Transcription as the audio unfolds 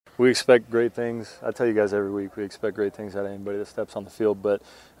we expect great things. I tell you guys every week we expect great things out of anybody that steps on the field. But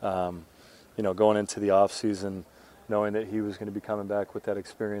going into the off season, knowing that he was going to be coming back with that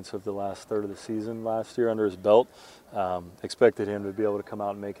experience of the last third of the season last year under his belt, expected him to be able to come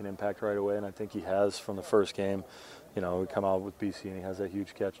out and make an impact right away, and I think he has from the first game. We come out with BC and he has that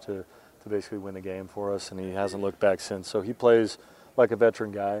huge catch to basically win the game for us, and he hasn't looked back since. So he plays like a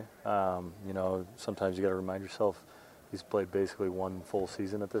veteran guy. Sometimes you got to remind yourself he's played basically one full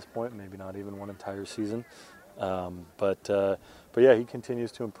season at this point, maybe not even one entire season. But yeah, he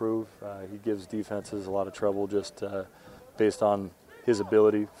continues to improve. He gives defenses a lot of trouble just based on his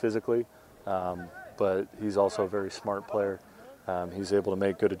ability physically. But he's also a very smart player. He's able to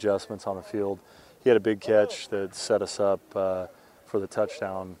make good adjustments on the field. He had a big catch that set us up for the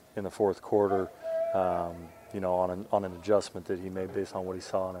touchdown in the fourth quarter, on an adjustment that he made based on what he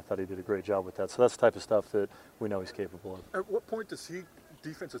saw, and I thought he did a great job with that. So that's the type of stuff that we know he's capable of. At what point does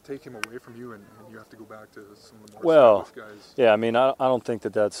defenses take him away from you and you have to go back to some of the more established guys? Yeah, I don't think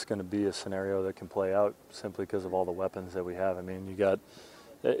that that's going to be a scenario that can play out simply because of all the weapons that we have.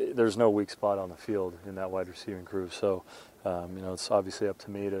 There's no weak spot on the field in that wide receiving crew. So, it's obviously up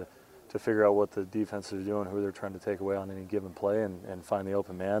to me to figure out what the defenses are doing, who they're trying to take away on any given play, and find the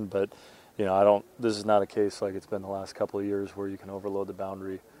open man. But this is not a case like it's been the last couple of years where you can overload the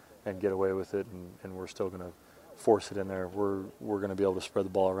boundary and get away with it, and we're still going to force it in there. We're going to be able to spread the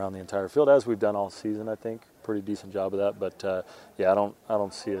ball around the entire field as we've done all season. I think pretty decent job of that. But I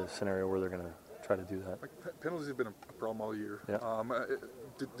don't see a scenario where they're going to try to do that. Penalties have been a problem all year. Yeah.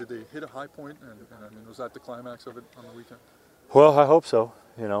 Did they hit a high point? And was that the climax of it on the weekend? Well, I hope so.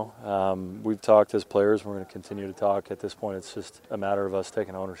 We've talked as players. We're going to continue to talk. At this point, it's just a matter of us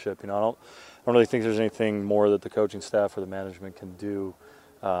taking ownership. I don't really think there's anything more that the coaching staff or the management can do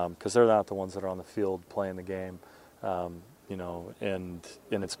because they're not the ones that are on the field playing the game. And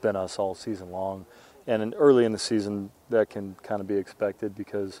it's been us all season long. And early in the season, that can kind of be expected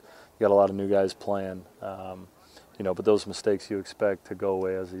because you got a lot of new guys playing. But those mistakes you expect to go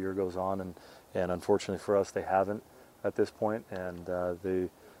away as the year goes on, and unfortunately for us, they haven't at this point, and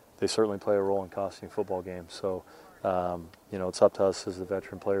they certainly play a role in costing football games. So, it's up to us as the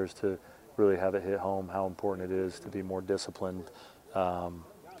veteran players to really have it hit home how important it is to be more disciplined,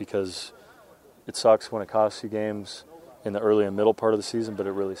 because it sucks when it costs you games in the early and middle part of the season, but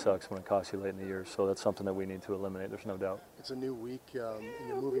it really sucks when it costs you late in the year. So that's something that we need to eliminate, there's no doubt. It's a new week, and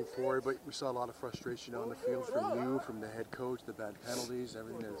you're moving forward, but we saw a lot of frustration on the field from you, from the head coach, the bad penalties,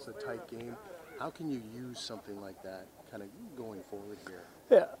 everything. It's a tight game. How can you use something like that kind of going forward here?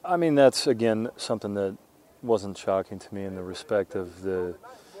 Yeah, that's, again, something that wasn't shocking to me in the respect of the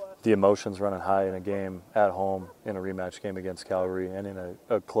emotions running high in a game at home, in a rematch game against Calgary, and in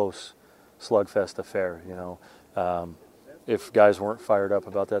a close slugfest affair. If guys weren't fired up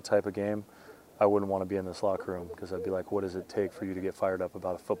about that type of game, I wouldn't want to be in this locker room because I'd be like, what does it take for you to get fired up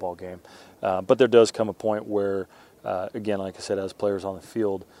about a football game? But there does come a point where, again, like I said, as players on the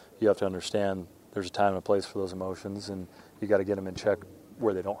field, you have to understand there's a time and a place for those emotions, and you got to get them in check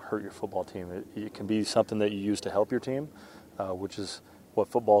where they don't hurt your football team. It can be something that you use to help your team, which is what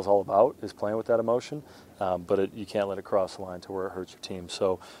football is all about, is playing with that emotion. But you can't let it cross the line to where it hurts your team.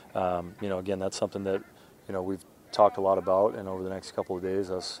 So, again, that's something that, we've talked a lot about, and over the next couple of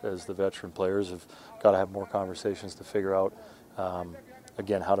days, us as the veteran players have got to have more conversations to figure out,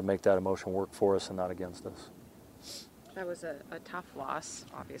 again, how to make that emotion work for us and not against us. That was a tough loss,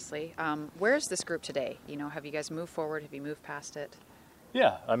 obviously. Where's this group today? Have you guys moved forward? Have you moved past it?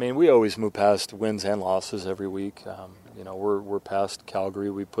 Yeah, we always move past wins and losses every week. We're past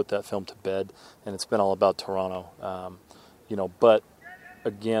Calgary. We put that film to bed, and it's been all about Toronto. But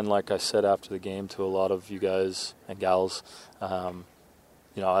again, like I said after the game to a lot of you guys and gals,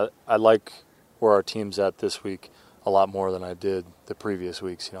 I like where our team's at this week a lot more than I did the previous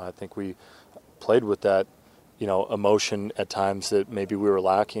weeks. I think we played with that, emotion at times that maybe we were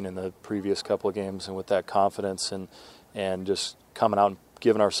lacking in the previous couple of games, and with that confidence and just coming out and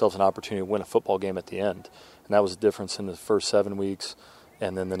giving ourselves an opportunity to win a football game at the end. And that was the difference in the first 7 weeks,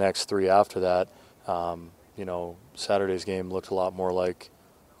 and then the next 3 after that. Saturday's game looked a lot more like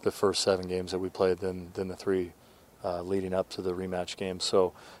the first 7 games that we played than the 3 leading up to the rematch game.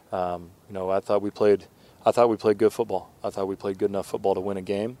 So, I thought we played good football. I thought we played good enough football to win a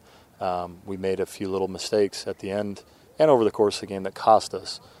game. We made a few little mistakes at the end and over the course of the game that cost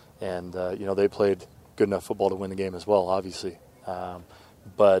us. And, they played good enough football to win the game as well, obviously.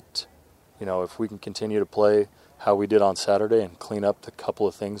 But, if we can continue to play how we did on Saturday and clean up the couple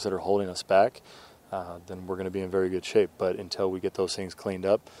of things that are holding us back, then we're going to be in very good shape. But until we get those things cleaned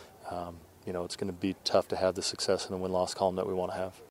up, it's going to be tough to have the success in the win-loss column that we want to have.